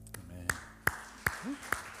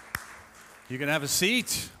You can have a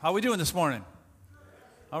seat. How are we doing this morning?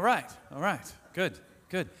 All right. Good.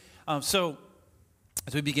 So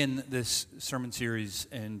as we begin this sermon series,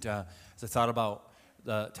 and as I thought about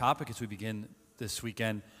the topic as we begin this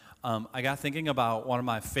weekend, I got thinking about one of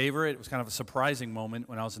my favorite, it was kind of a surprising moment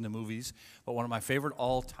when I was in the movies, but one of my favorite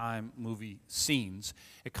all-time movie scenes.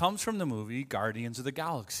 It comes from the movie Guardians of the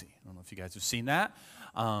Galaxy. I don't know if you guys have seen that.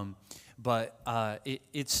 But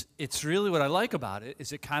it's really what I like about it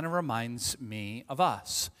is it kind of reminds me of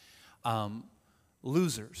us,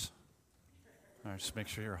 losers. All right, just make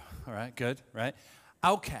sure you're all right, good, right?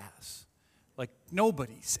 Outcasts, like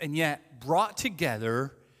nobodies, and yet brought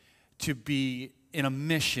together to be in a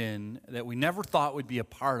mission that we never thought we'd be a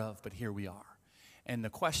part of, but here we are. And the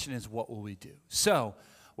question is, what will we do? So,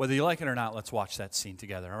 whether you like it or not, let's watch that scene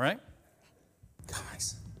together, all right?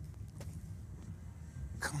 Guys.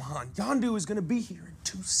 Come on, Yondu is going to be here in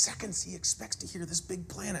 2 seconds. He expects to hear this big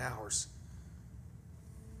plan of ours.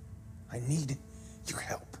 I need your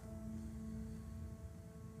help.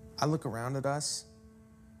 I look around at us.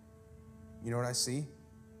 You know what I see?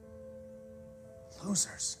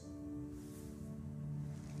 Losers.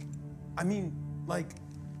 I mean, like,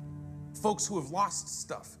 folks who have lost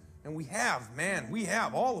stuff. And we have,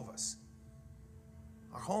 all of us.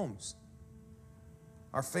 Our homes.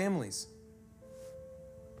 Our families.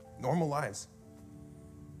 Normal lives.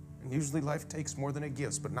 And usually life takes more than it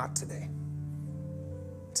gives, but not today.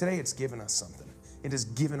 Today it's given us something. It has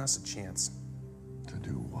given us a chance. To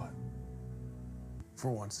do what?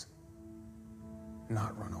 For once,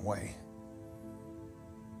 not run away.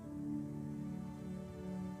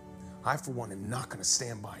 I, for one, am not going to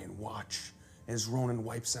stand by and watch as Ronan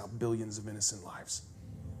wipes out billions of innocent lives.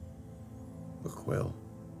 Look, Will,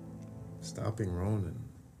 stopping Ronan,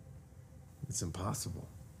 it's impossible.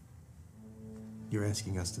 You're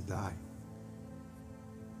asking us to die.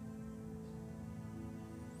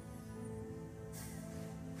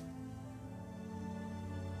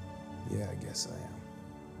 Yeah, I guess I am.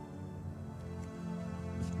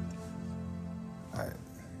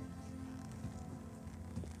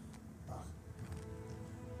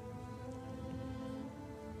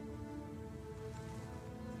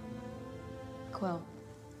 Quill.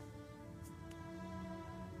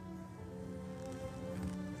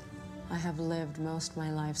 I have lived most of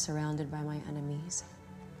my life surrounded by my enemies.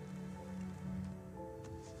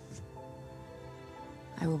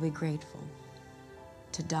 I will be grateful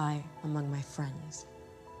to die among my friends.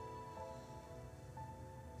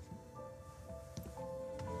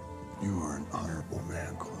 You are an honorable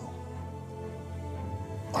man, Quill.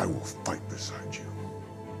 I will fight beside you.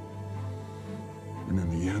 And in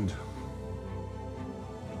the end,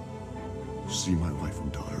 see my wife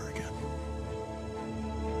and daughter again.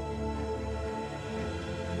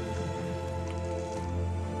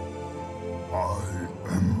 I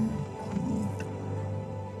am Groot.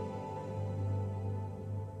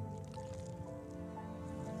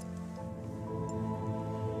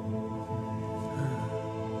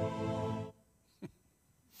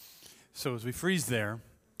 So as we freeze there,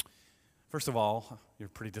 first of all, you're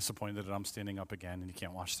pretty disappointed that I'm standing up again and you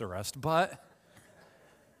can't watch the rest, but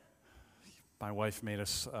my wife made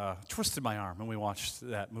us, twisted my arm, and we watched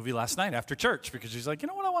that movie last night after church because she's like, you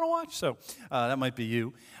know what I want to watch? So that might be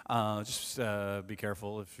you. Just be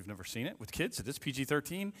careful if you've never seen it. With kids, it is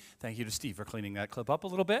PG-13. Thank you to Steve for cleaning that clip up a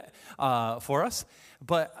little bit for us.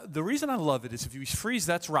 But the reason I love it is if you freeze,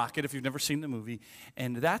 that's Rocket, if you've never seen the movie,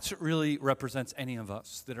 and that really represents any of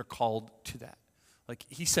us that are called to that. Like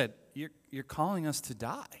he said, you're calling us to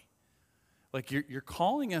die. Like you're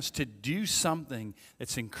calling us to do something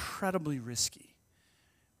that's incredibly risky,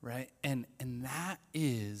 right? And that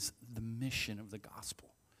is the mission of the gospel.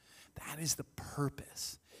 That is the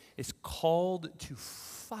purpose. It's called to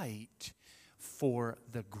fight for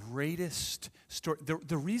the greatest story.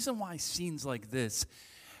 The reason why scenes like this,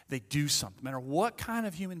 they do something. No matter what kind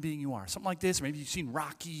of human being you are, something like this, maybe you've seen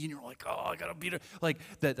Rocky and you're like, oh, I gotta beat her. Like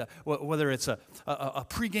that, whether it's a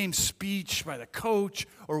pregame speech by the coach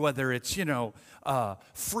or whether it's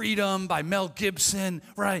Freedom by Mel Gibson,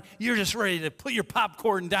 right? You're just ready to put your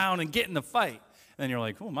popcorn down and get in the fight. And you're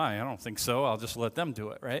like, oh my, I don't think so. I'll just let them do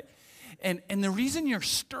it, right? And the reason you're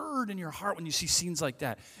stirred in your heart when you see scenes like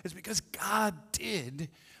that is because God did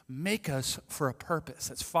make us for a purpose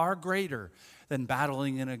that's far greater than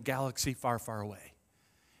battling in a galaxy far, far away.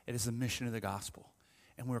 It is the mission of the gospel.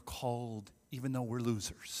 And we're called, even though we're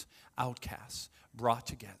losers, outcasts, brought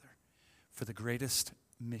together for the greatest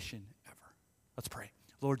mission ever. Let's pray.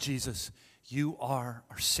 Lord Jesus, you are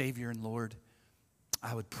our Savior and Lord.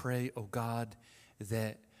 I would pray, oh God,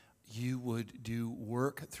 that you would do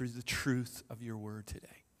work through the truth of your word today.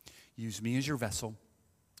 Use me as your vessel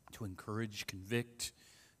to encourage, convict,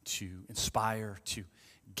 to inspire, to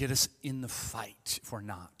get us in the fight if we're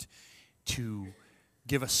not, to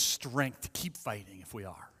give us strength to keep fighting if we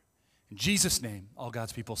are. In Jesus' name, all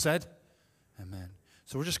God's people said, amen.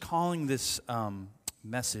 So we're just calling this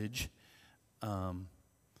message,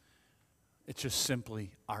 it's just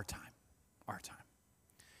simply our time.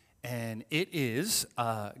 And it is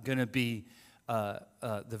going to be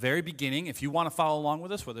the very beginning. If you want to follow along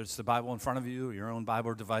with us, whether it's the Bible in front of you or your own Bible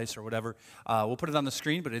or device or whatever, we'll put it on the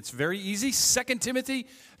screen, but it's very easy. 2 Timothy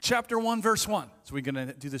chapter 1, verse 1. So we're going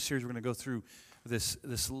to do this series. We're going to go through this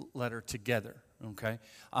letter together, okay?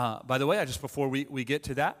 By the way, just before we get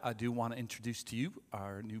to that, I do want to introduce to you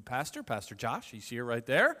our new pastor, Pastor Josh. He's here right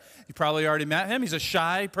there. You probably already met him. He's a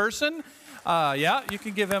shy person. Yeah, you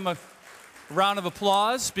can give him a round of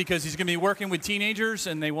applause because he's going to be working with teenagers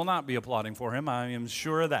and they will not be applauding for him. I am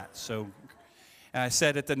sure of that. So I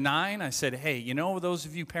said at the 9, I said, hey, you know those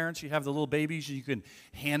of you parents, you have the little babies, you can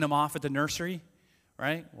hand them off at the nursery,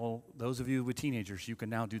 right? Well, those of you with teenagers, you can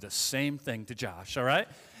now do the same thing to Josh, all right?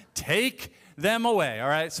 Take them away, all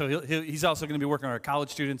right? So he's also going to be working with our college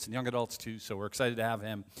students and young adults too, so we're excited to have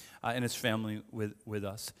him and his family with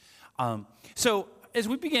us. So as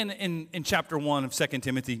we begin in chapter 1 of 2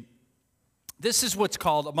 Timothy, this is what's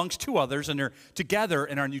called, amongst two others, and they're together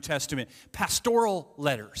in our New Testament, pastoral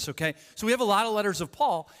letters, okay? So we have a lot of letters of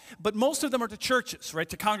Paul, but most of them are to churches, right,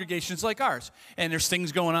 to congregations like ours. And there's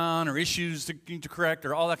things going on or issues to correct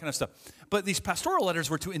or all that kind of stuff. But these pastoral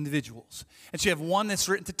letters were to individuals. And so you have one that's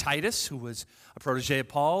written to Titus, who was a protege of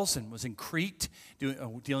Paul's and was in Crete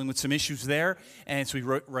dealing with some issues there. And so he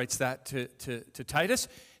writes that to Titus.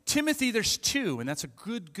 Timothy, there's two, and that's a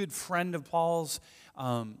good friend of Paul's.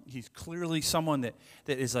 He's clearly someone that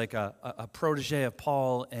is like a protege of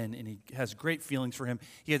Paul, and he has great feelings for him.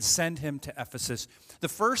 He had sent him to Ephesus. The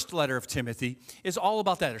first letter of Timothy is all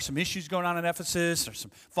about that. There's some issues going on in Ephesus. There's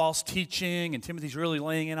some false teaching, and Timothy's really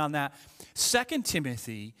laying in on that. 2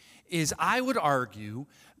 Timothy is, I would argue,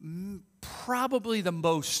 probably the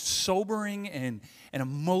most sobering and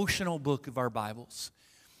emotional book of our Bibles.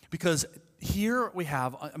 Because here we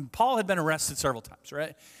have, Paul had been arrested several times,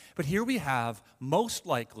 right? But here we have, most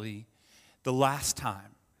likely, the last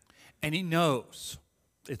time. And he knows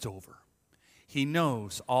it's over. He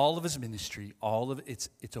knows all of his ministry, all of it's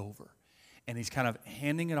over. And he's kind of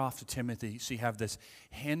handing it off to Timothy. So you have this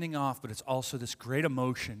handing off, but it's also this great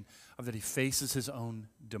emotion of that he faces his own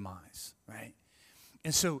demise, right?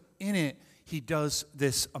 And so in it, he does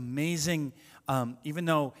this amazing, even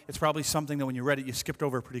though it's probably something that when you read it, you skipped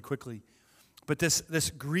over pretty quickly. But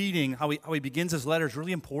this greeting, how he begins his letter is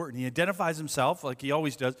really important. He identifies himself like he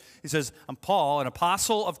always does. He says, I'm Paul, an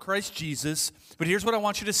apostle of Christ Jesus, but here's what I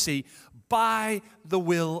want you to see, by the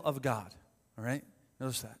will of God. All right?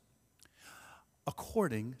 Notice that.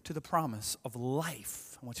 According to the promise of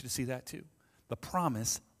life. I want you to see that too. The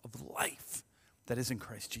promise of life that is in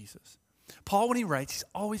Christ Jesus. Paul, when he writes,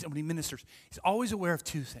 when he ministers, he's always aware of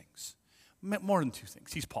two things. More than two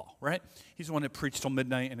things. He's Paul, right? He's the one that preached till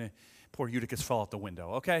midnight and poor Eutychus fell out the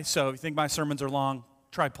window, okay? So if you think my sermons are long,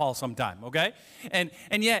 try Paul sometime, okay? And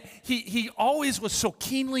yet, he always was so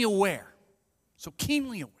keenly aware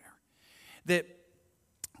that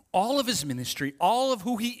all of his ministry, all of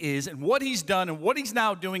who he is and what he's done and what he's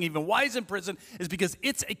now doing, even why he's in prison, is because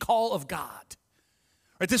it's a call of God.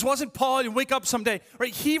 Right? This wasn't Paul, he'd wake up someday,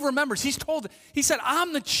 right? He remembers, he said,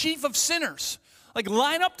 I'm the chief of sinners. Like,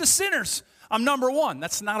 line up the sinners. I'm number one.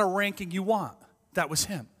 That's not a ranking you want. That was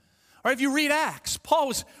him. All right, if you read Acts,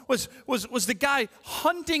 Paul was the guy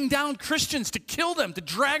hunting down Christians to kill them, to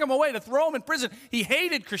drag them away, to throw them in prison. He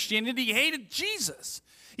hated Christianity. He hated Jesus.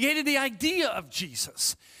 He hated the idea of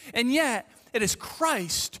Jesus. And yet, it is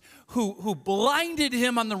Christ who blinded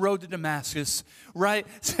him on the road to Damascus, right?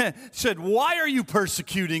 Said, why are you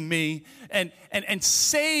persecuting me? And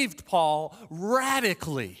saved Paul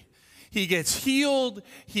radically. He gets healed,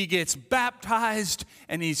 he gets baptized,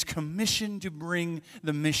 and he's commissioned to bring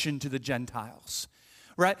the mission to the Gentiles,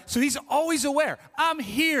 right? So he's always aware. I'm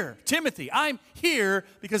here, Timothy, I'm here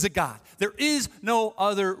because of God. There is no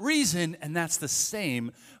other reason, and that's the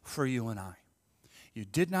same for you and I. You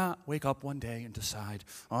did not wake up one day and decide,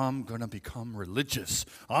 I'm going to become religious.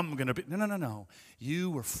 No. You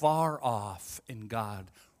were far off, and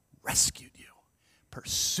God rescued you,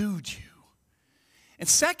 pursued you. And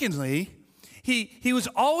secondly, he was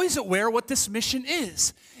always aware what this mission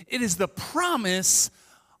is. It is the promise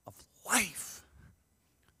of life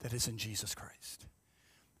that is in Jesus Christ.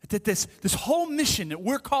 that this whole mission that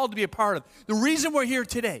we're called to be a part of, the reason we're here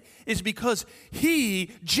today is because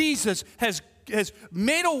he, Jesus, has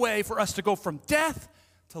made a way for us to go from death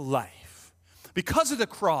to life. Because of the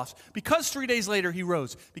cross, because 3 days later he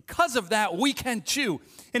rose, because of that we can too.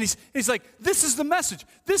 And he's like, this is the message.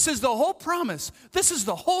 This is the whole promise. This is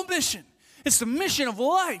the whole mission. It's the mission of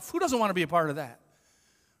life. Who doesn't want to be a part of that?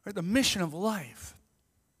 Right? The mission of life.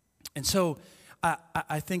 And so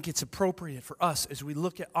I think it's appropriate for us as we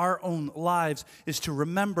look at our own lives is to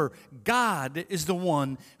remember God is the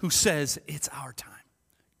one who says it's our time.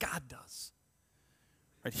 God does.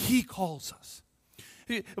 Right? He calls us.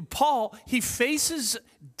 Paul, he faces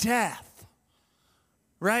death,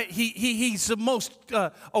 right? He's the most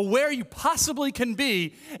aware you possibly can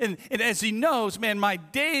be. And as he knows, man, my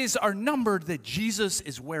days are numbered, that Jesus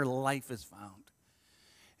is where life is found.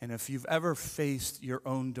 And if you've ever faced your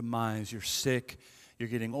own demise, you're sick, you're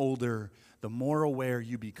getting older, the more aware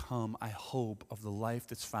you become, I hope, of the life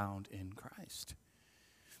that's found in Christ.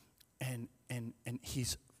 And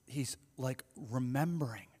he's like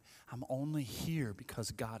remembering, I'm only here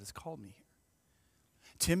because God has called me here.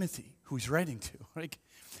 Timothy, who he's writing to, like,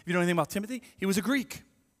 if you know anything about Timothy, he was a Greek.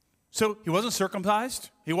 So he wasn't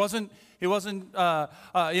circumcised. He wasn't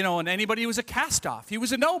and anybody. He was a cast-off. He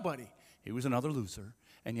was a nobody. He was another loser.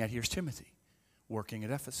 And yet here's Timothy working at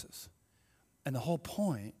Ephesus. And the whole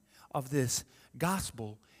point of this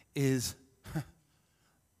gospel is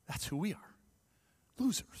that's who we are.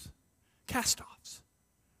 Losers. Cast-offs.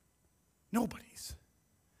 Nobodies.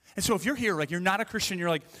 And so if you're here, like you're not a Christian,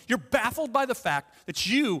 you're baffled by the fact that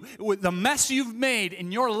you, with the mess you've made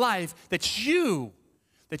in your life, that you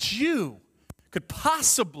could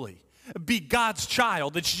possibly be God's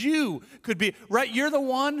child, that you could be, right? You're the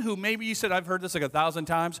one who maybe you said, I've heard this like 1,000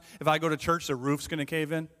 times, if I go to church, the roof's going to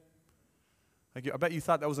cave in. Like, I bet you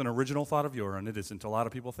thought that was an original thought of yours, and it isn't. A lot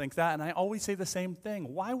of people think that, and I always say the same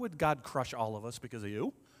thing. Why would God crush all of us because of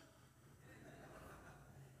you?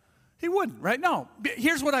 He wouldn't, right? No.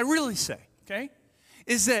 Here's what I really say, okay?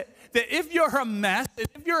 Is that if you're a mess, and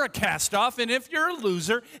if you're a cast-off, and if you're a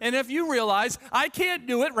loser, and if you realize, I can't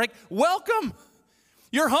do it, right? Welcome.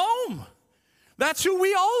 You're home. That's who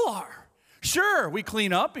we all are. Sure, we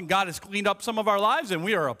clean up, and God has cleaned up some of our lives, and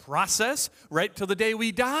we are a process right till the day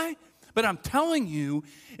we die. But I'm telling you,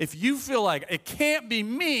 if you feel like it can't be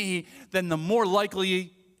me, then the more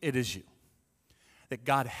likely it is you. That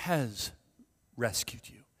God has rescued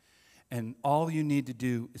you. And all you need to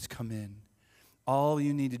do is come in. All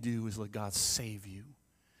you need to do is let God save you.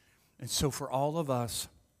 And so for all of us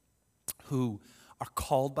who are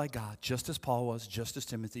called by God, just as Paul was, just as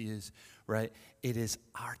Timothy is, right? It is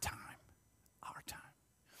our time. Our time.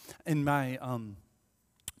 In my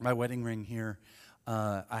wedding ring here,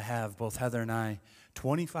 I have both Heather and I,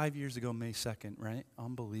 25 years ago, May 2nd, right?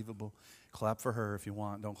 Unbelievable. Clap for her if you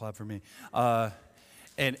want. Don't clap for me.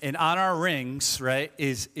 And on our rings, right,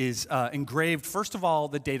 is engraved, first of all,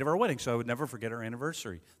 the date of our wedding, so I would never forget our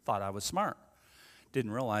anniversary. Thought I was smart.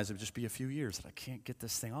 Didn't realize it would just be a few years that I can't get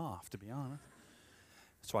this thing off, to be honest.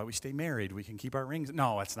 That's why we stay married. We can keep our rings.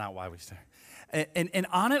 No, that's not why we stay. And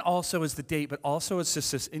on it also is the date, but also it's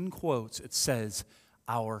just this, in quotes, it says,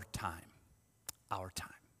 our time. Our time.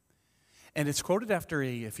 And it's quoted after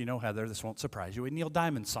if you know Heather, this won't surprise you, a Neil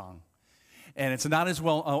Diamond song. And it's not as a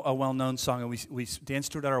well-known song, and we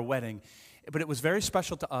danced to it at our wedding. But it was very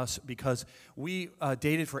special to us because we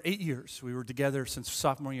dated for 8 years. We were together since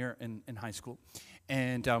sophomore year in high school.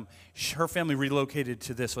 And her family relocated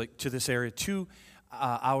to this area 2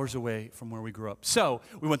 hours away from where we grew up. So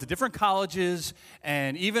we went to different colleges,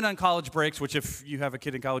 and even on college breaks, which if you have a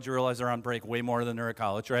kid in college, you realize they're on break way more than they're at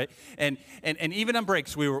college, right? And even on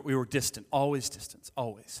breaks, we were distant, always distance,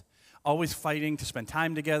 always. Always fighting to spend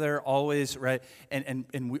time together, always, right?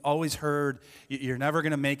 And we always heard, you're never going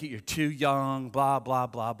to make it, you're too young, blah, blah,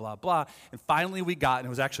 blah, blah, blah. And finally we got, and it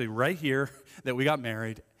was actually right here that we got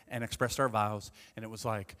married and expressed our vows, and it was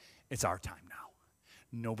like, it's our time now.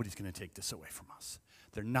 Nobody's going to take this away from us.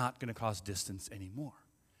 They're not going to cause distance anymore.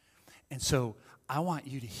 And so I want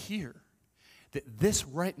you to hear that this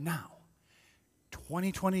right now,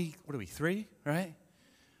 2020, what are we, 3, right?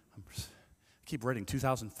 I keep writing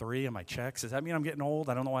 2003 on my checks. Does that mean I'm getting old?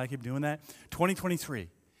 I don't know why I keep doing that. 2023.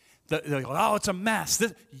 They're like, oh, it's a mess.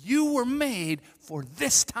 You were made for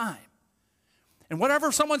this time. And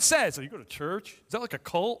whatever someone says, so you go to church? Is that like a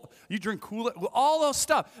cult? You drink Kool-Aid? All those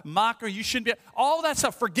stuff. Mockery, you shouldn't be. All that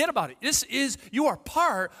stuff, forget about it. You are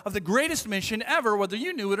part of the greatest mission ever, whether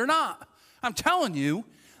you knew it or not. I'm telling you,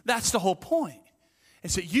 that's the whole point.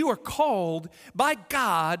 It's that you are called by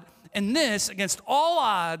God And this, against all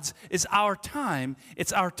odds, is our time.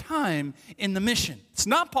 It's our time in the mission. It's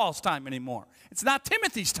not Paul's time anymore. It's not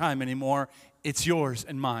Timothy's time anymore. It's yours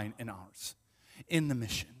and mine and ours in the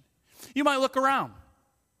mission. You might look around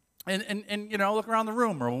and look around the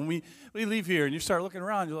room, or when we leave here and you start looking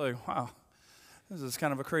around, you're like, wow, this is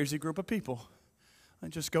kind of a crazy group of people.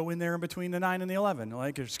 And just go in there in between the 9 and the 11.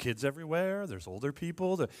 Like, there's kids everywhere. There's older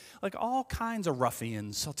people. Like, all kinds of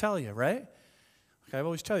ruffians, I'll tell you, right? Like I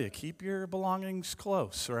always tell you, keep your belongings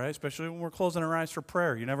close, right? Especially when we're closing our eyes for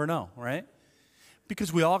prayer. You never know, right?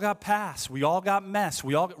 Because we all got past. We all got mess.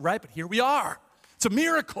 Right? But here we are. It's a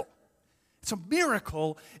miracle. It's a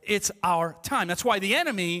miracle. It's our time. That's why the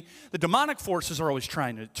enemy, the demonic forces, are always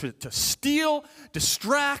trying to steal,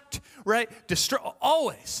 distract, right?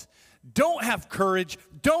 Always. Don't have courage.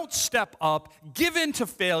 Don't step up. Give in to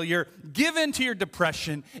failure. Give in to your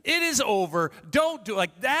depression. It is over. Don't do it.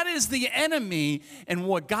 Like, that is the enemy. And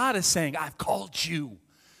what God is saying, I've called you.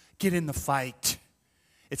 Get in the fight.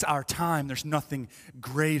 It's our time. There's nothing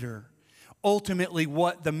greater. Ultimately,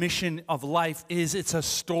 what the mission of life is, it's a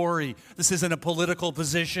story. This isn't a political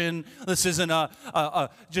position. This isn't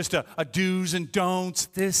just a do's and don'ts.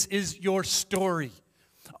 This is your story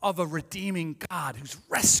of a redeeming God who's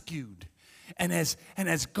rescued and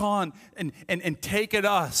has gone and taken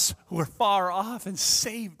us who are far off and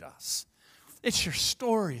saved us. It's your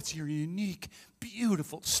story. It's your unique,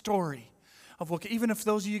 beautiful story of what, even if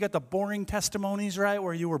those of you got the boring testimonies, right,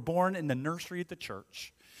 where you were born in the nursery at the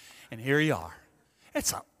church, and here you are.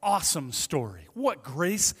 It's an awesome story. What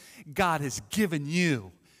grace God has given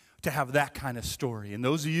you to have that kind of story. And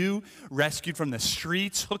those of you rescued from the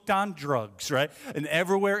streets, hooked on drugs, right? And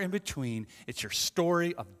everywhere in between, it's your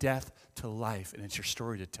story of death to life. And it's your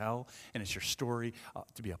story to tell. And it's your story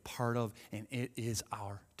to be a part of. And it is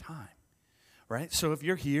our time, right? So if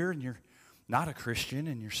you're here and you're not a Christian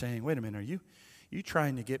and you're saying, wait a minute, are you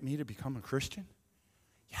trying to get me to become a Christian?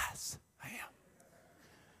 Yes, I am.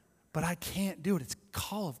 But I can't do it. It's a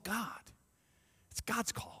call of God. It's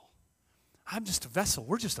God's call. I'm just a vessel.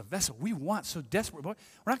 We're just a vessel. We want so desperate. We're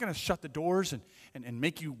not going to shut the doors and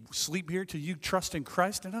make you sleep here till you trust in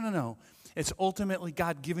Christ. No. It's ultimately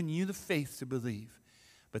God giving you the faith to believe.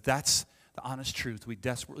 But that's the honest truth. We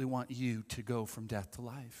desperately want you to go from death to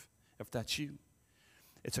life, if that's you.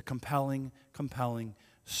 It's a compelling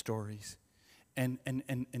story. And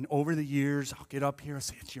over the years, I'll get up here and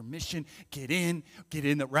say, it's your mission. Get in,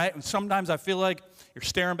 right? And sometimes I feel like you're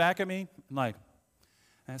staring back at me. I'm like,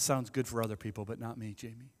 that sounds good for other people, but not me,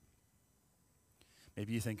 Jamie.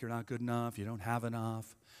 Maybe you think you're not good enough, you don't have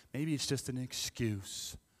enough. Maybe it's just an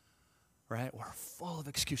excuse, right? We're full of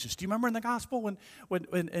excuses. Do you remember in the gospel when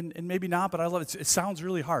and maybe not, but I love it. It sounds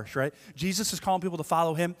really harsh, right? Jesus is calling people to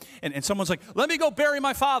follow him, and someone's like, let me go bury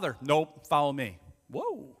my father. Nope, follow me.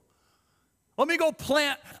 Whoa. Let me go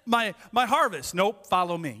plant my harvest. Nope,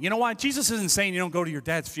 follow me. You know why? Jesus isn't saying you don't go to your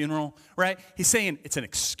dad's funeral, right? He's saying it's an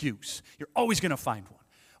excuse. You're always going to find one.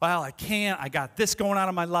 Well, I can't. I got this going on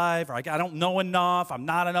in my life, or I don't know enough. I'm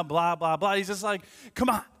not enough, blah, blah, blah. He's just like, come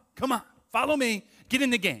on, follow me. Get in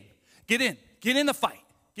the game. Get in the fight.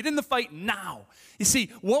 Get in the fight now. You see,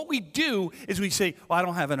 what we do is we say, well, I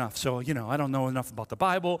don't have enough. So, I don't know enough about the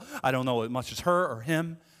Bible. I don't know as much as her or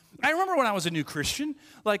him. I remember when I was a new Christian,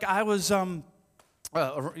 like I was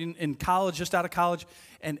in college, just out of college,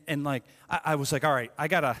 and like I was like, all right,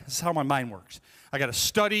 this is how my mind works. I got to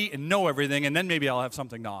study and know everything, and then maybe I'll have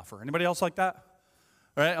something to offer. Anybody else like that?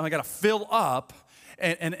 All right, and I got to fill up.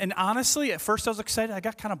 And honestly, at first I was excited. I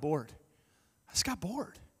got kind of bored. I just got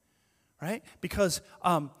bored, right? Because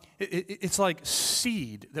it's like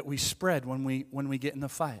seed that we spread when we get in the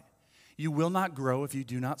fight. You will not grow if you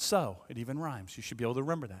do not sow. It even rhymes. You should be able to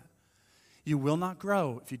remember that. You will not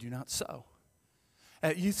grow if you do not sow.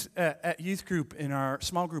 At youth group in our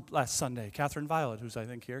small group last Sunday, Catherine Violet, who's I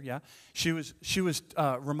think here, yeah, she was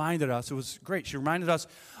reminded us. It was great. She reminded us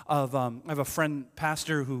of I have a friend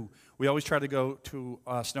pastor who we always try to go to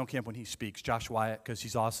snow camp when he speaks, Josh Wyatt, because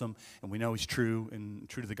he's awesome and we know he's true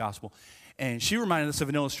to the gospel. And she reminded us of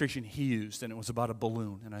an illustration he used, and it was about a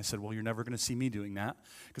balloon. And I said, well, you're never going to see me doing that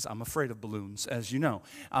because I'm afraid of balloons, as you know.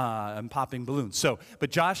 I'm popping balloons. But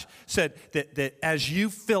Josh said that as you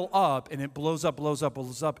fill up and it blows up,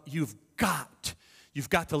 you've got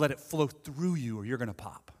to let it flow through you or you're going to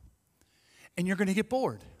pop. And you're going to get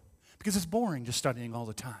bored because it's boring just studying all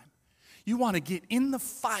the time. You want to get in the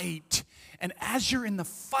fight, and as you're in the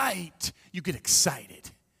fight, you get excited.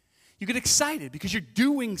 You get excited because you're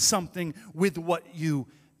doing something with what you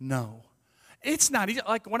know. It's not easy.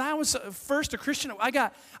 Like when I was first a Christian, I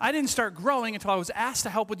didn't start growing until I was asked to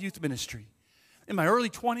help with youth ministry. In my early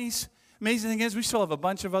 20s, Amazing thing is, we still have a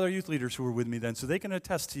bunch of other youth leaders who were with me then, so they can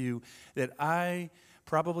attest to you that I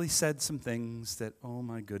probably said some things that, oh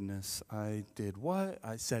my goodness, I did what?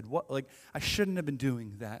 I said what? Like, I shouldn't have been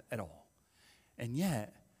doing that at all. And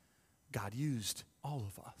yet, God used all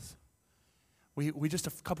of us. We just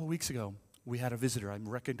a couple weeks ago, we had a visitor. I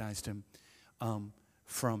recognized him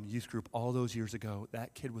from youth group all those years ago.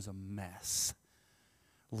 That kid was a mess.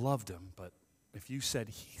 Loved him, but if you said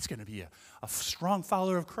he's going to be a strong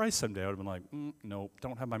follower of Christ someday, I would have been like, nope,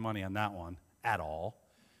 don't have my money on that one at all.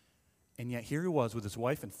 And yet here he was with his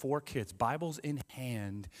wife and 4 kids, Bibles in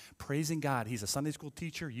hand, praising God. He's a Sunday school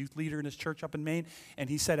teacher, youth leader in his church up in Maine. And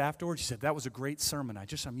he said afterwards, he said, that was a great sermon.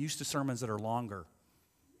 I'm used to sermons that are longer.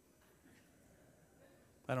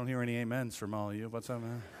 I don't hear any amens from all of you. What's up,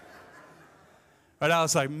 man? But I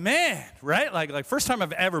was like, man, right? Like first time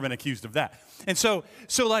I've ever been accused of that. And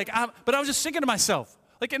but I was just thinking to myself,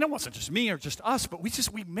 like, and it wasn't just me or just us, but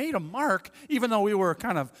we made a mark, even though we were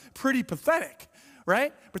kind of pretty pathetic,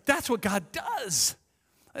 right? But that's what God does.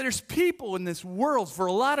 There's people in this world, for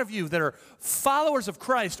a lot of you, that are followers of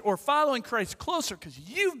Christ or following Christ closer because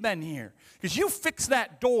you've been here, because you fixed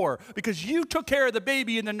that door, because you took care of the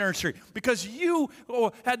baby in the nursery, because you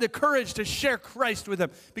had the courage to share Christ with them,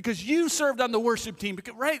 because you served on the worship team,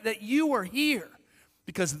 right? That you are here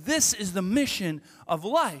because this is the mission of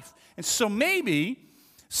life. And so maybe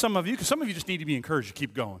some of you just need to be encouraged to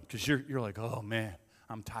keep going because you're like, oh man,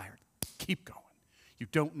 I'm tired. Keep going. You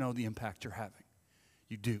don't know the impact you're having.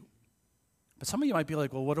 You do. But some of you might be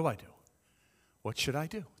like, well, what do I do? What should I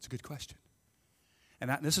do? It's a good question.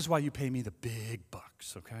 And this is why you pay me the big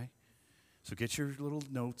bucks, okay? So get your little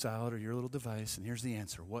notes out or your little device, and here's the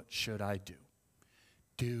answer. What should I do?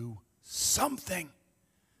 Do something.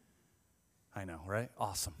 I know, right?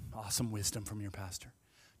 Awesome. Awesome wisdom from your pastor.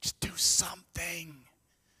 Just do something.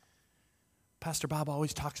 Pastor Bob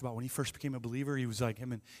always talks about when he first became a believer, he was like,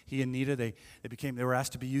 he and Nita, they were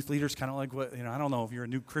asked to be youth leaders, kind of like what, I don't know if you're a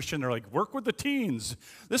new Christian, they're like, work with the teens.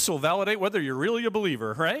 This will validate whether you're really a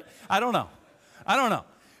believer, right? I don't know.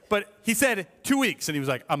 But he said 2 weeks, and he was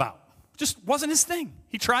like, I'm out. Just wasn't his thing.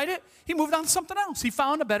 He tried it. He moved on to something else. He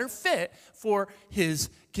found a better fit for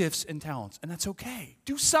his gifts and talents, and that's okay.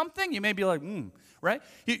 Do something. You may be like, right?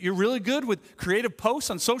 You're really good with creative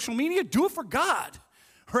posts on social media. Do it for God.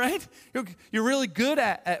 Right? You're really good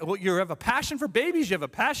at you have a passion for babies, you have a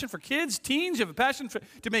passion for kids, teens, you have a passion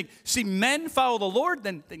to see men follow the Lord,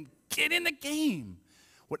 then get in the game.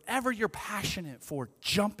 Whatever you're passionate for,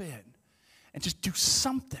 jump in and just do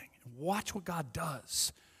something. Watch what God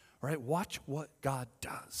does. Right? Watch what God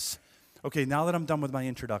does. Okay, now that I'm done with my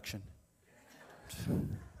introduction.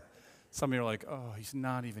 Some of you are like, oh, he's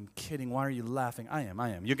not even kidding. Why are you laughing? I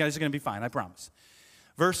am. You guys are going to be fine, I promise.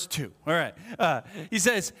 Verse 2, all right. He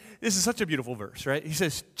says, this is such a beautiful verse, right? He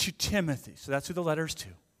says, to Timothy, so that's who the letter's to,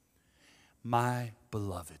 my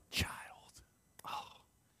beloved child. Oh,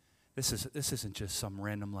 this isn't just some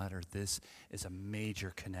random letter. This is a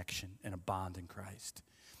major connection and a bond in Christ.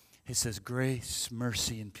 He says, grace,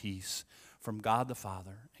 mercy, and peace from God the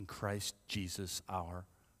Father and Christ Jesus our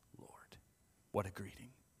Lord. What a greeting.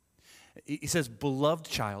 He says, beloved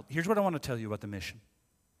child, here's what I want to tell you about the mission.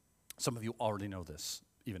 Some of you already know this,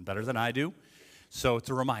 even better than I do, so it's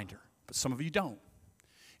a reminder. But some of you don't.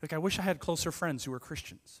 Like, I wish I had closer friends who were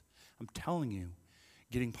Christians. I'm telling you,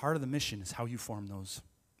 getting part of the mission is how you form those.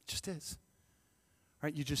 It just is.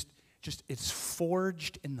 Right? You just it's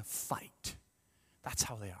forged in the fight. That's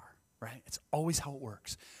how they are, right? It's always how it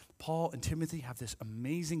works. Paul and Timothy have this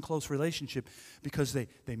amazing close relationship because they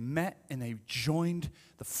met and they joined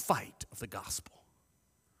the fight of the gospel.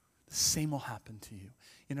 The same will happen to you.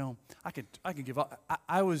 I could give up.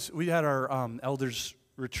 We had our elders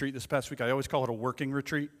retreat this past week. I always call it a working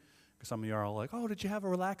retreat because some of you are all like, oh, did you have a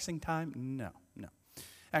relaxing time? No.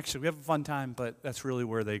 Actually, we have a fun time, but that's really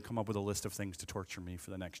where they come up with a list of things to torture me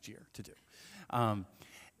for the next year to do.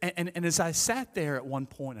 And as I sat there at one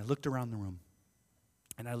point, I looked around the room,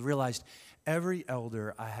 and I realized every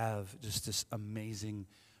elder I have just this amazing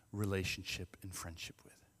relationship and friendship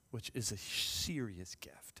with, which is a serious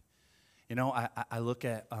gift. I look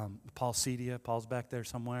at Paul Cedia. Paul's back there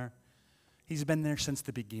somewhere. He's been there since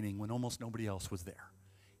the beginning when almost nobody else was there.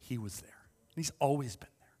 He was there. And he's always been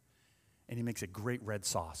there. And he makes a great red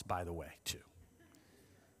sauce, by the way, too.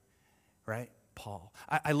 Right? Paul.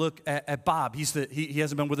 I look at Bob. He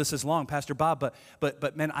hasn't been with us as long, Pastor Bob,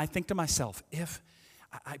 but man, I think to myself, if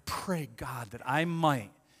I pray, God, that I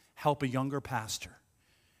might help a younger pastor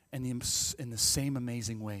in the same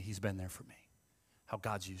amazing way he's been there for me, how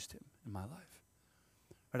God's used him in my life.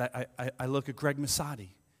 But I look at Greg Masadi,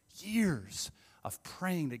 years of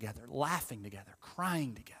praying together, laughing together,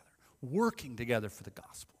 crying together, working together for the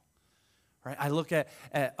gospel. Right? I look at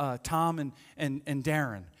Tom and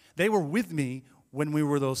Darren. They were with me when we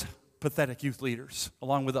were those pathetic youth leaders,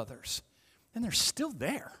 along with others. And they're still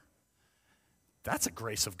there. That's a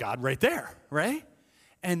grace of God right there, right?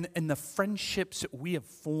 And the friendships that we have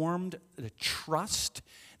formed, the trust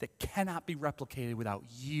that cannot be replicated without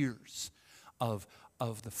years of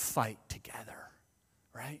the fight together,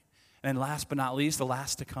 right? And last but not least, the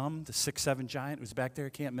last to come, the 6'7" giant who's back there,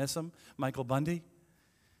 can't miss him, Michael Bundy,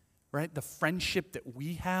 right? The friendship that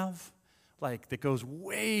we have, like, that goes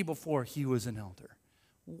way before he was an elder,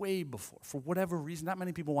 way before. For whatever reason, not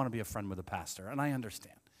many people want to be a friend with a pastor, and I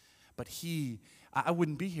understand. But I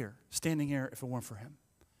wouldn't be here, standing here, if it weren't for him.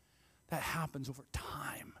 That happens over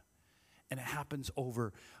time, and it happens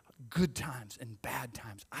over good times and bad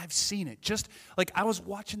times. I've seen it. Just like I was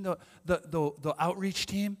watching the outreach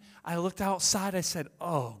team, I looked outside, I said,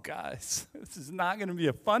 oh, guys, this is not going to be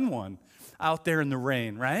a fun one out there in the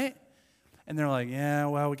rain, right? And they're like, yeah,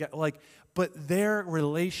 well, we got, like, but their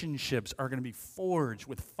relationships are going to be forged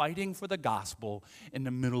with fighting for the gospel in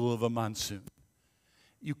the middle of a monsoon.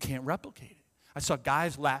 You can't replicate it. I saw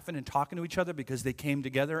guys laughing and talking to each other because they came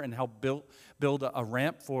together and helped build a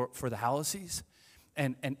ramp for the Halleses.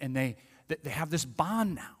 And they have this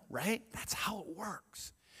bond now, right? That's how it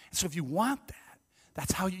works. And so if you want that,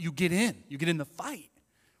 that's how you get in. You get in the fight.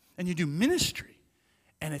 And you do ministry.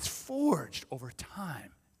 And it's forged over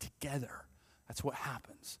time together. That's what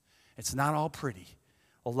happens. It's not all pretty.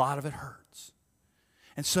 A lot of it hurts.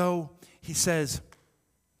 And so he says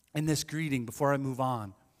in this greeting, before I move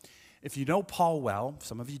on, if you know Paul well,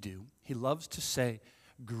 some of you do, he loves to say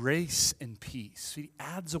grace and peace. So he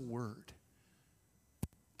adds a word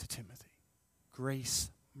to Timothy. Grace,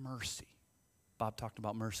 mercy. Bob talked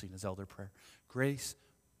about mercy in his elder prayer. Grace,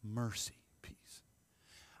 mercy, peace.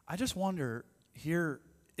 I just wonder, here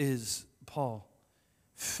is Paul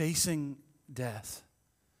facing death,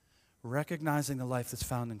 recognizing the life that's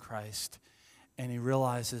found in Christ, and he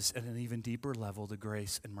realizes at an even deeper level the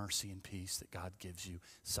grace and mercy and peace that God gives you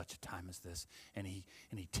such a time as this. And he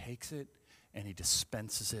takes it and he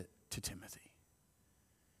dispenses it to Timothy.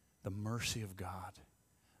 The mercy of God,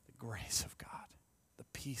 the grace of God, the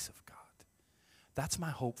peace of God. That's my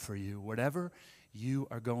hope for you, whatever you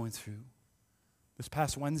are going through. This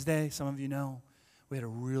past Wednesday, some of you know, we had a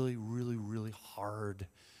really, really, really hard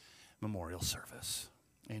memorial service.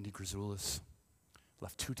 Andy Grisoulis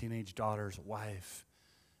left 2 teenage daughters, a wife,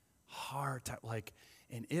 hard time,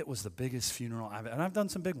 and it was the biggest funeral and I've done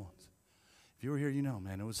some big ones. If you were here, you know,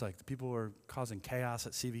 man, it was like the people were causing chaos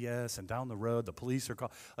at CVS and down the road, the police are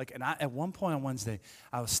called. At one point on Wednesday,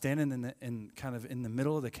 I was standing in the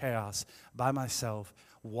middle of the chaos by myself,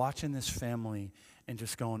 watching this family and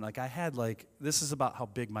just going, I had this is about how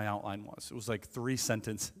big my outline was. It was 3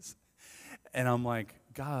 sentences. And I'm like,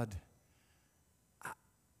 God,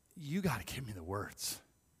 you got to give me the words.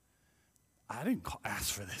 I didn't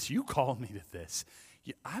ask for this. You called me to this.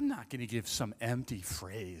 I'm not going to give some empty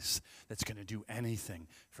phrase that's going to do anything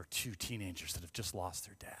for 2 teenagers that have just lost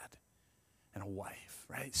their dad and a wife,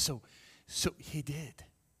 right? So he did.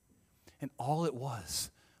 And all it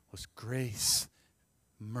was grace,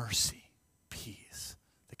 mercy, peace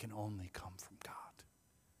that can only come from God.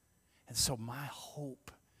 And so my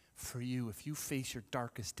hope for you, if you face your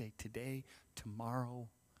darkest day today, tomorrow,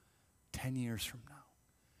 10 years from now,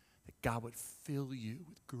 that God would fill you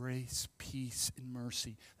with grace, peace, and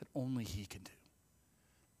mercy that only he can do.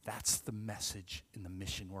 That's the message in the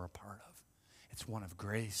mission we're a part of. It's one of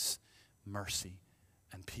grace, mercy,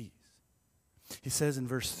 and peace. He says in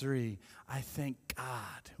verse 3, I thank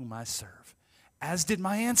God whom I serve, as did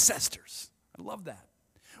my ancestors. I love that.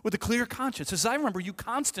 With a clear conscience, as I remember you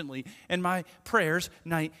constantly in my prayers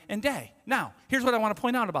night and day. Now, here's what I want to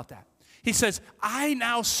point out about that. He says, I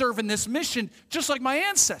now serve in this mission just like my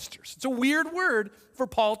ancestors. It's a weird word for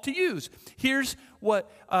Paul to use. Here's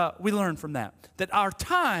what we learn from that our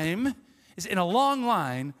time is in a long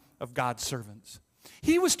line of God's servants.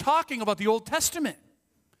 He was talking about the Old Testament.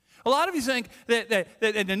 A lot of you think that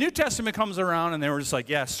the New Testament comes around and they were just like,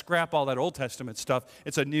 yeah, scrap all that Old Testament stuff.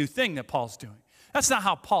 It's a new thing that Paul's doing. That's not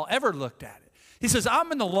how Paul ever looked at it. He says,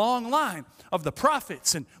 I'm in the long line of the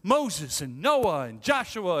prophets and Moses and Noah and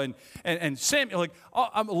Joshua and Samuel.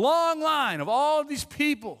 I'm a long line of all of these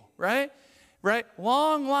people, right? Right?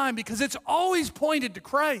 Long line, because it's always pointed to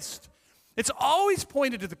Christ. It's always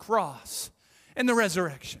pointed to the cross and the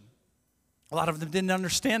resurrection. A lot of them didn't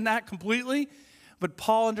understand that completely, but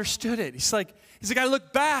Paul understood it. He's like, I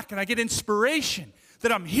look back and I get inspiration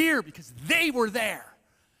that I'm here because they were there,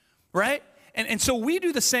 right? And so we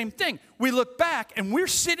do the same thing. We look back, and we're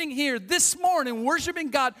sitting here this morning worshiping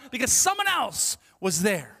God because someone else was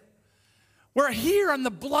there. We're here on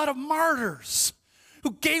the blood of martyrs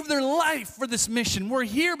who gave their life for this mission. We're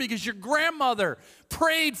here because your grandmother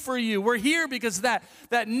prayed for you. We're here because that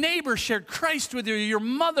neighbor shared Christ with you. Your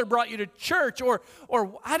mother brought you to church, or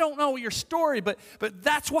I don't know your story, but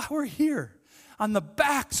that's why we're here on the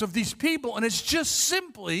backs of these people. And it's just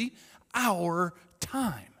simply our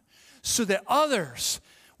time so that others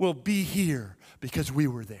will be here because we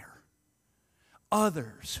were there.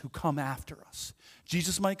 Others who come after us.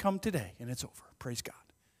 Jesus might come today and it's over. Praise God.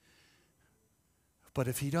 But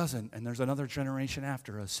if he doesn't, and there's another generation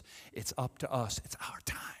after us, it's up to us. It's our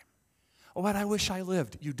time. Oh, but I wish I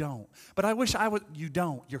lived. You don't. But I wish I would. You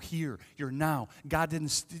don't. You're here. You're now. God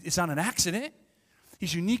didn't. It's not an accident.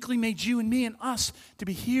 He's uniquely made you and me and us to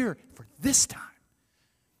be here for this time,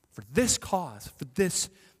 for this cause, for this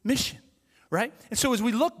mission, right? And so as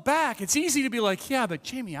we look back, it's easy to be like, yeah, but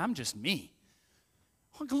Jamie, I'm just me.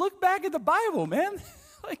 Look back at the Bible, man.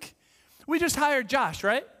 Like, we just hired Josh,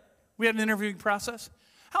 right? We had an interviewing process.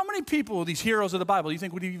 How many people, these heroes of the Bible, do you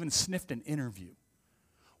think would have even sniffed an interview?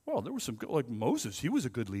 Well, there was some good, like Moses, he was a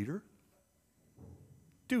good leader.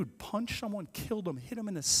 Dude, punched someone, killed him, hit him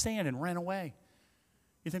in the sand, and ran away.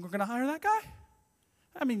 You think we're going to hire that guy?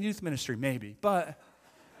 I mean, youth ministry, maybe, but,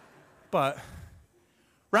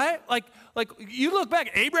 right? Like you look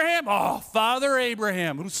back, Abraham, Father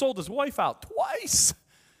Abraham, who sold his wife out twice,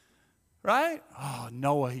 right? Oh,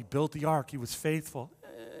 Noah, he built the ark, he was faithful.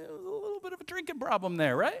 A little bit of a drinking problem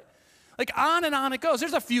there, right? Like on and on it goes.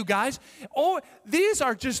 There's a few guys. Oh, these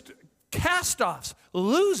are just cast-offs,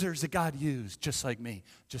 losers that God used, just like me,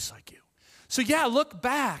 just like you. So yeah, look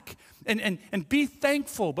back and be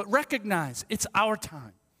thankful, but recognize it's our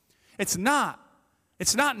time. It's not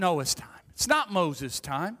Noah's time. It's not Moses'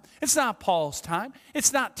 time. It's not Paul's time.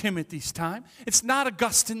 It's not Timothy's time. It's not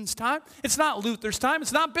Augustine's time. It's not Luther's time.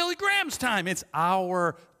 It's not Billy Graham's time. It's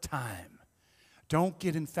our time. Don't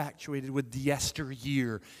get infatuated with the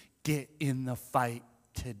yesteryear. Get in the fight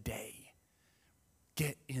today.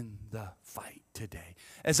 Get in the fight today.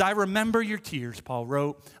 As I remember your tears, Paul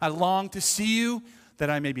wrote, I long to see you that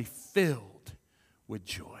I may be filled with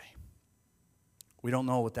joy. We don't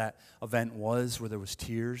know what that event was where there was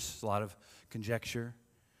tears, a lot of conjecture,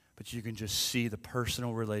 but you can just see the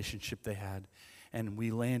personal relationship they had. And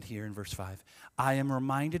we land here in verse 5. I am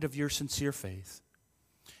reminded of your sincere faith.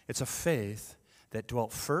 It's a faith that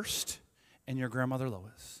dwelt first in your grandmother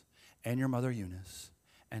Lois and your mother Eunice,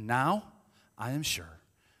 and now, I am sure,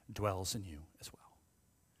 dwells in you as well.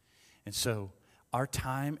 And so our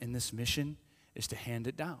time in this mission is to hand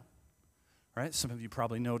it down, right? Some of you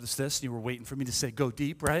probably noticed this. You were waiting for me to say go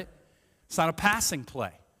deep, right? It's not a passing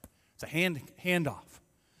play. It's a handoff,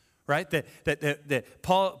 right? That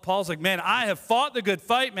Paul's like, man, I have fought the good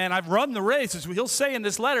fight, man. I've run the race, as he'll say in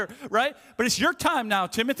this letter, right? But it's your time now,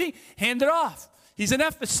 Timothy. Hand it off. He's in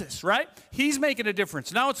Ephesus, right? He's making a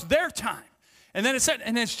difference. Now it's their time. And then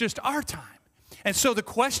it's just our time. And so the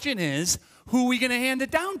question is, who are we going to hand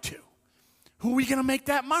it down to? Who are we going to make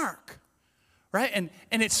that mark? Right? And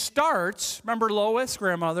it starts, remember Lois,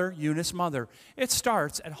 grandmother, Eunice, mother. It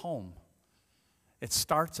starts at home. It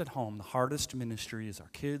starts at home. The hardest ministry is our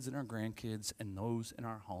kids and our grandkids and those in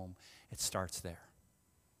our home. It starts there.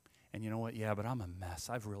 And you know what? Yeah, but I'm a mess.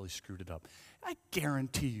 I've really screwed it up. I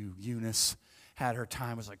guarantee you, Eunice had her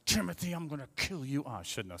time, was like, Timothy, I'm going to kill you. Oh, I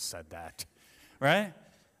shouldn't have said that. Right?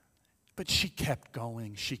 But she kept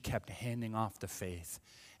going. She kept handing off the faith.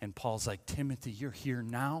 And Paul's like, Timothy, you're here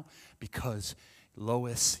now because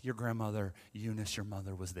Lois, your grandmother, Eunice, your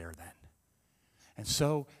mother, was there then. And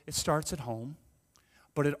so it starts at home.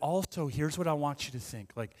 But it also, here's what I want you to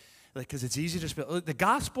think. Because it's easy to spell. The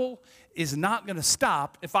gospel is not going to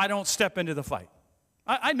stop if I don't step into the fight.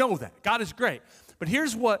 I know that. God is great. But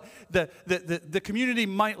here's what the community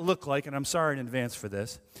might look like, and I'm sorry in advance for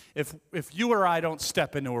this, if you or I don't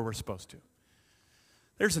step into where we're supposed to.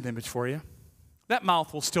 There's an image for you. That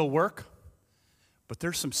mouth will still work, but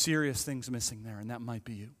there's some serious things missing there, and that might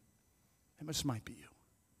be you. It just might be you.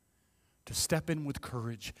 To step in with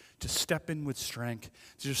courage, to step in with strength,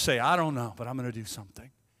 to just say, I don't know, but I'm going to do something.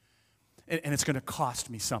 And it's going to cost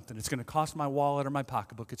me something. It's going to cost my wallet or my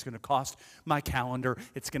pocketbook. It's going to cost my calendar.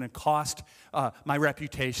 It's going to cost my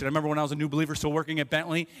reputation. I remember when I was a new believer still working at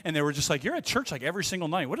Bentley, and they were just like, you're at church like every single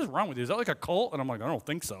night. What is wrong with you? Is that like a cult? And I'm like, I don't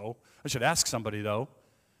think so. I should ask somebody, though.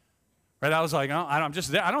 Right? I was like, oh, I'm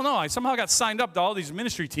just there. I don't know. I somehow got signed up to all these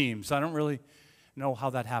ministry teams. I don't really know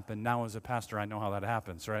how that happened. Now as a pastor, I know how that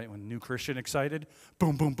happens, right? When new Christian excited,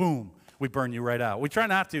 boom, boom, boom. We burn you right out. We try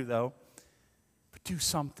not to, though. But do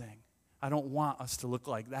something. I don't want us to look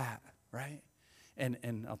like that, right?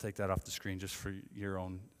 And I'll take that off the screen just for your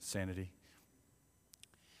own sanity.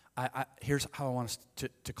 Here's how I want us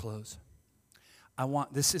to close.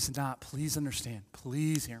 This is not, please understand,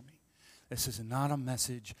 please hear me. This is not a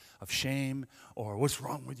message of shame or what's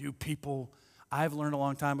wrong with you people. I've learned a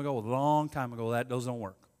long time ago that those don't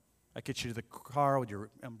work. That gets you to the car with your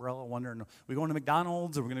umbrella wondering, are we going to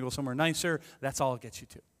McDonald's or are we going to go somewhere nicer? That's all it gets you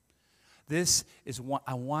to. This is what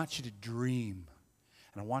I want you to dream,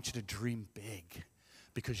 and I want you to dream big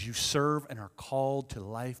because you serve and are called to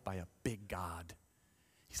life by a big God.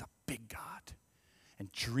 He's a big God. And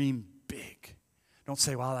dream big. Don't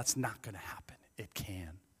say, well, that's not going to happen. It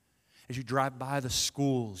can. As you drive by the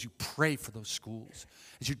schools, you pray for those schools.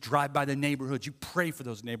 As you drive by the neighborhoods, you pray for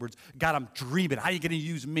those neighborhoods. God, I'm dreaming. How are you going to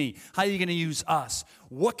use me? How are you going to use us?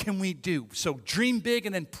 What can we do? So dream big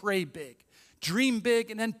and then pray big. Dream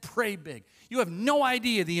big and then pray big. You have no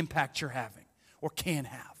idea the impact you're having or can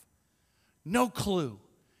have. No clue.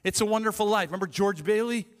 It's a Wonderful Life. Remember George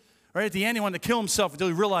Bailey? Right at the end, he wanted to kill himself until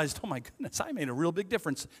he realized, oh my goodness, I made a real big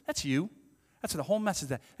difference. That's you. That's the whole message.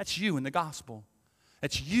 That's you in the gospel.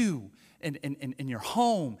 That's you in your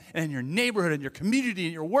home and in your neighborhood and your community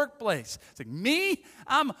and your workplace. It's like, me?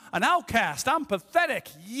 I'm an outcast. I'm pathetic.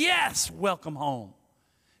 Yes, welcome home.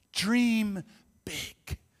 Dream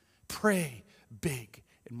big. Pray big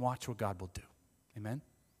and watch what God will do. Amen?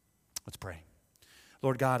 Let's pray.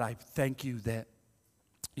 Lord God, I thank you that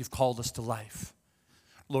you've called us to life.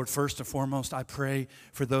 Lord, first and foremost, I pray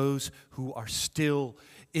for those who are still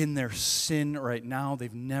in their sin right now.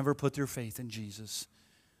 They've never put their faith in Jesus.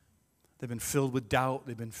 They've been filled with doubt.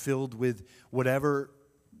 They've been filled with whatever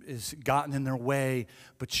is gotten in their way.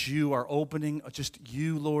 But you are opening, just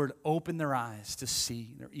you, Lord, open their eyes to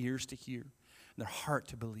see, their ears to hear, and their heart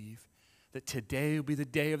to believe that today will be the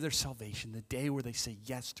day of their salvation, the day where they say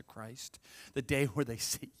yes to Christ, the day where they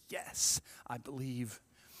say, yes, I believe.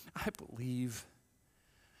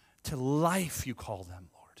 To life you call them,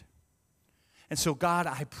 Lord. And so, God,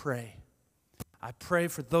 I pray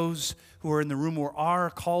for those who are in the room who are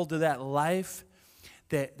called to that life,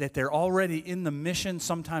 that they're already in the mission,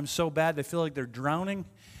 sometimes so bad they feel like they're drowning.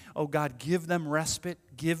 Oh, God, give them respite,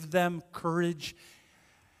 give them courage,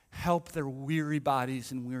 help their weary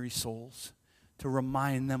bodies and weary souls to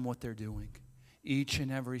remind them what they're doing. Each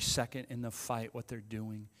and every second in the fight, what they're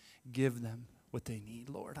doing. Give them what they need,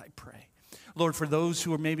 Lord, I pray. Lord, for those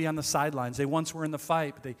who are maybe on the sidelines, they once were in the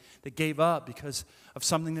fight, but they gave up because of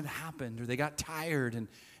something that happened, or they got tired,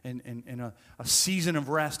 and a season of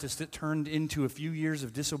rest has turned into a few years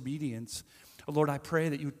of disobedience. Oh, Lord, I pray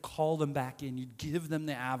that you would call them back in. You'd give them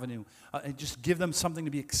the avenue, and just give them something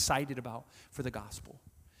to be excited about for the gospel.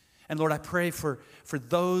 And Lord, I pray for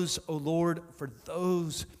those, oh Lord, for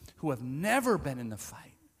those who have never been in the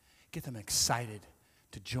fight, get them excited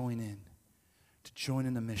to join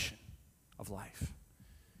in the mission of life.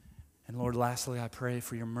 And Lord, lastly, I pray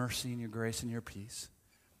for your mercy and your grace and your peace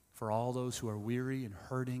for all those who are weary and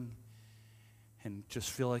hurting and just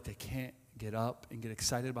feel like they can't get up and get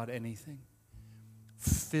excited about anything.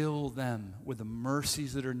 Fill them with the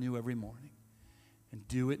mercies that are new every morning, and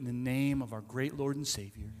do it in the name of our great Lord and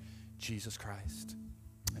Savior, Jesus Christ.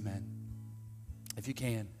 Amen. If you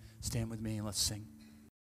can, stand with me and let's sing.